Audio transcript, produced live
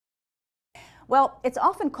Well, it's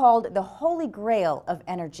often called the holy grail of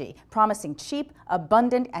energy, promising cheap,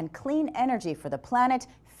 abundant, and clean energy for the planet.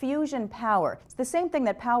 Fusion power. It's the same thing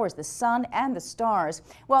that powers the sun and the stars.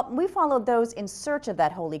 Well, we followed those in search of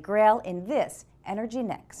that holy grail in this Energy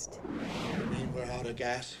Next. We're out of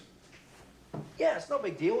gas. Yeah, it's no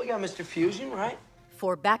big deal. We got Mr. Fusion, right?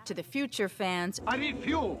 For Back to the Future fans, I need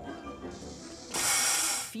fuel.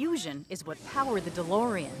 fusion is what powered the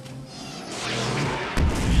DeLorean.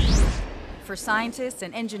 For scientists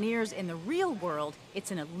and engineers in the real world,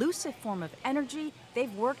 it's an elusive form of energy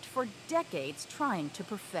they've worked for decades trying to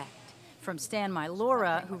perfect. From Stan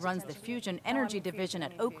Mylora, who runs the Fusion Energy Division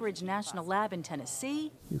at Oak Ridge National Lab in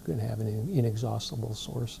Tennessee, you can have an inexhaustible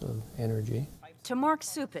source of energy, to Mark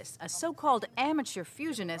Suppes, a so-called amateur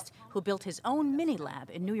fusionist who built his own mini-lab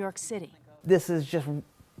in New York City. This is just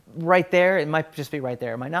right there. It might just be right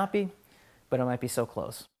there. It might not be, but it might be so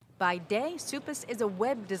close. By day, Suppes is a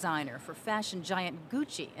web designer for fashion giant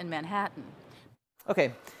Gucci in Manhattan.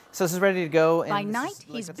 Okay, so this is ready to go. By night,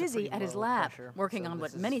 he's busy at his lab, working on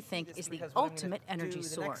what many think is the ultimate energy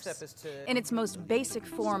source. In its most basic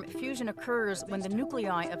form, fusion occurs when the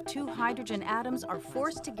nuclei of two hydrogen atoms are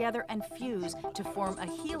forced together and fuse to form a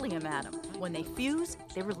helium atom. When they fuse,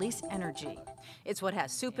 they release energy. It's what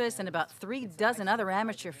has Suppes and about 36 other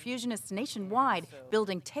amateur fusionists nationwide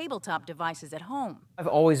building tabletop devices at home. I've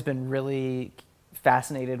always been really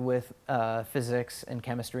fascinated with physics and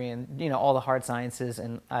chemistry and, all the hard sciences,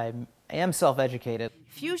 and I am self-educated.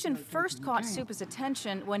 Fusion first caught Suppes'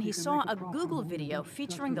 attention when he saw a Google video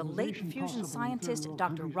featuring the late fusion scientist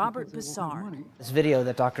Dr. Robert Bussard. This video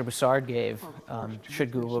that Dr. Bussard gave,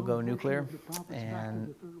 Should Google Go Nuclear?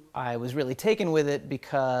 And I was really taken with it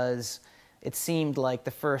because it seemed like the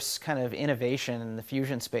first kind of innovation in the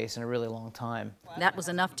fusion space in a really long time. That was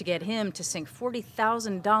enough to get him to sink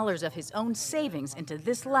 $40,000 of his own savings into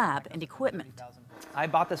this lab and equipment. I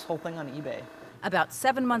bought this whole thing on eBay. About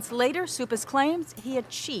 7 months later, Suppes claims he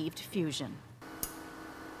achieved fusion.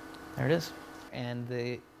 There it is. And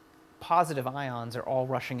the positive ions are all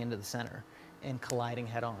rushing into the center and colliding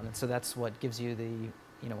head on. And so that's what gives you the,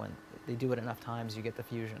 when they do it enough times, you get the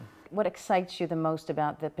fusion. What excites you the most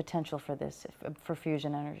about the potential for this, for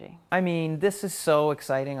fusion energy? I mean, this is so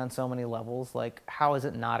exciting on so many levels. Like, how is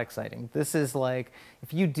it not exciting? This is like,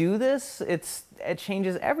 if you do this, it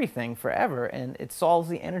changes everything forever, and it solves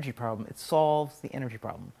the energy problem. It solves the energy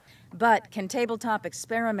problem. But can tabletop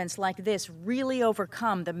experiments like this really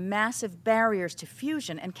overcome the massive barriers to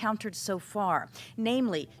fusion encountered so far?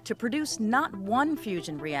 Namely, to produce not one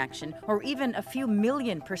fusion reaction, or even a few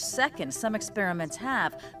million per second some experiments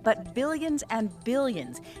have, but billions and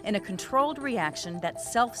billions in a controlled reaction that's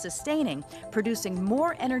self-sustaining, producing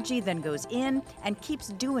more energy than goes in, and keeps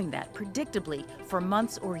doing that predictably for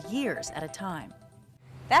months or years at a time.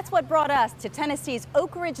 That's what brought us to Tennessee's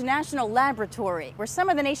Oak Ridge National Laboratory, where some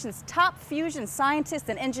of the nation's top fusion scientists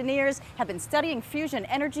and engineers have been studying fusion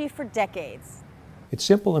energy for decades. It's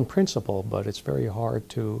simple in principle, but it's very hard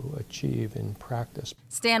to achieve in practice.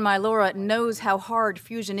 Stan Mylora knows how hard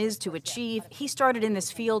fusion is to achieve. He started in this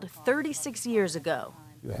field 36 years ago.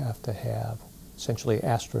 You have to have essentially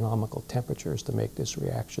astronomical temperatures to make this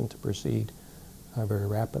reaction to proceed very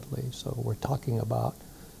rapidly. So we're talking about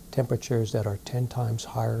temperatures that are 10 times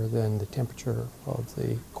higher than the temperature of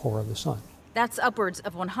the core of the sun. That's upwards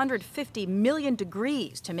of 150 million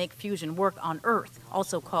degrees to make fusion work on Earth,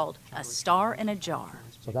 also called a star in a jar.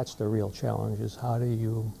 So that's the real challenge, is how do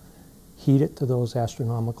you heat it to those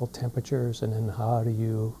astronomical temperatures, and then how do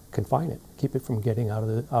you confine it, keep it from getting out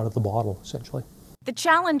of the bottle, essentially. The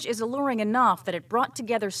challenge is alluring enough that it brought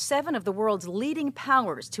together 7 of the world's leading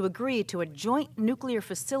powers to agree to a joint nuclear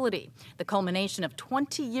facility, the culmination of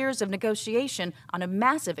 20 years of negotiation on a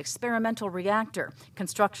massive experimental reactor.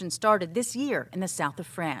 Construction started this year in the south of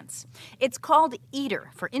France. It's called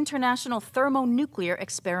ITER, for International Thermonuclear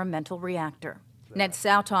Experimental Reactor. Ned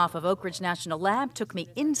Sautoff of Oak Ridge National Lab took me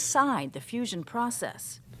inside the fusion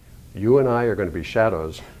process. You and I are going to be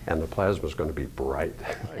shadows, and the plasma is going to be bright.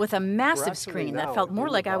 With a massive screen that felt more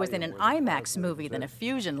like I was in an IMAX movie than a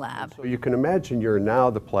fusion lab. So you can imagine you're now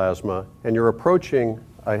the plasma, and you're approaching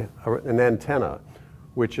an antenna,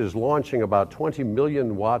 which is launching about 20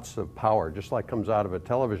 million watts of power, just like comes out of a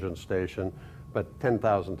television station, but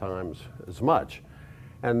 10,000 times as much.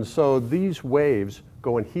 And so these waves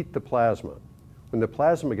go and heat the plasma. When the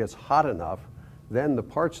plasma gets hot enough, then the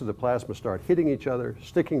parts of the plasma start hitting each other,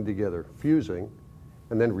 sticking together, fusing,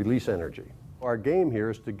 and then release energy. Our game here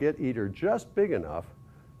is to get ITER just big enough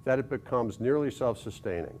that it becomes nearly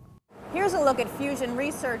self-sustaining. Here's a look at fusion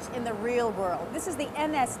research in the real world. This is the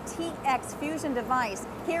NSTX fusion device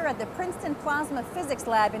here at the Princeton Plasma Physics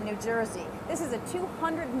Lab in New Jersey. This is a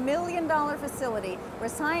 $200 million facility where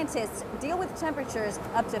scientists deal with temperatures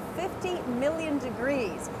up to 50 million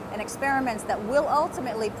degrees in experiments that will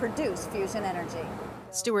ultimately produce fusion energy.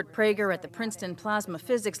 Stuart Prager at the Princeton Plasma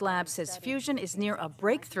Physics Lab says fusion is near a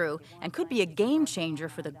breakthrough and could be a game changer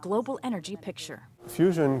for the global energy picture.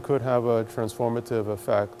 Fusion could have a transformative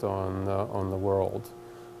effect on the world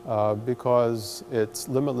because it's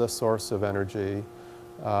limitless source of energy.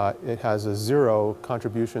 It has a zero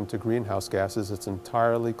contribution to greenhouse gases. It's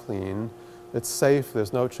entirely clean. It's safe.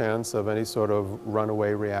 There's no chance of any sort of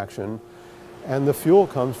runaway reaction. And the fuel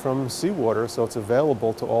comes from seawater, so it's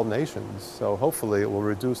available to all nations. So hopefully it will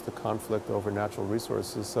reduce the conflict over natural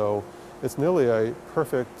resources. So it's nearly a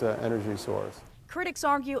perfect energy source. Critics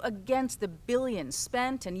argue against the billions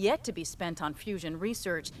spent and yet to be spent on fusion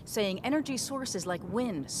research, saying energy sources like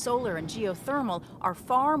wind, solar, and geothermal are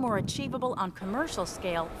far more achievable on commercial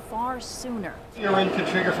scale far sooner. You're in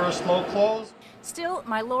configure for a slow close. Still,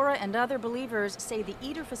 Mylora and other believers say the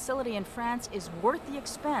ITER facility in France is worth the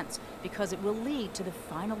expense because it will lead to the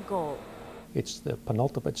final goal. It's the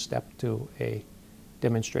penultimate step to a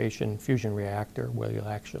demonstration fusion reactor where you'll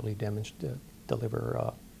actually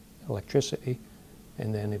deliver electricity,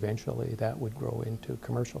 and then eventually that would grow into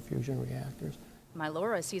commercial fusion reactors.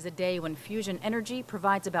 Mylora sees a day when fusion energy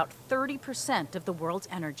provides about 30% of the world's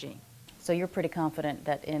energy. So you're pretty confident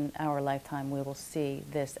that in our lifetime we will see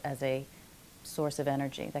this as a source of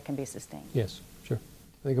energy that can be sustained? Yes, sure.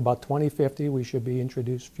 I think about 2050 we should be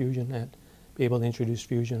able to introduce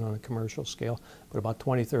fusion on a commercial scale, but about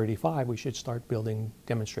 2035 we should start building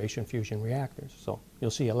demonstration fusion reactors. So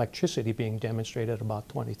you'll see electricity being demonstrated about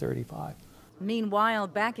 2035. Meanwhile,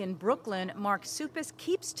 back in Brooklyn, Mark Suppes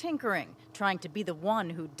keeps tinkering, trying to be the one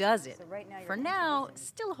who does it. For now,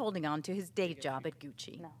 still holding on to his day job at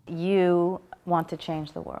Gucci. You want to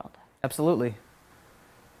change the world. Absolutely.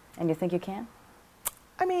 And you think you can?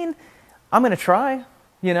 I mean, I'm going to try,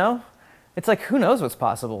 you know? It's like, who knows what's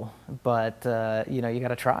possible? But, you know, you got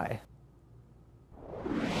to try.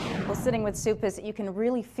 Well, sitting with Suppes, you can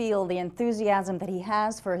really feel the enthusiasm that he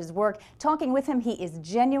has for his work. Talking with him, he is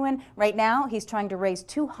genuine. Right now, he's trying to raise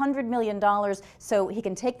 $200 million so he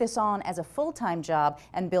can take this on as a full-time job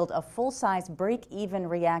and build a full-size break-even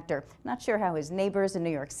reactor. Not sure how his neighbors in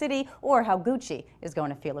New York City or how Gucci is going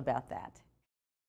to feel about that.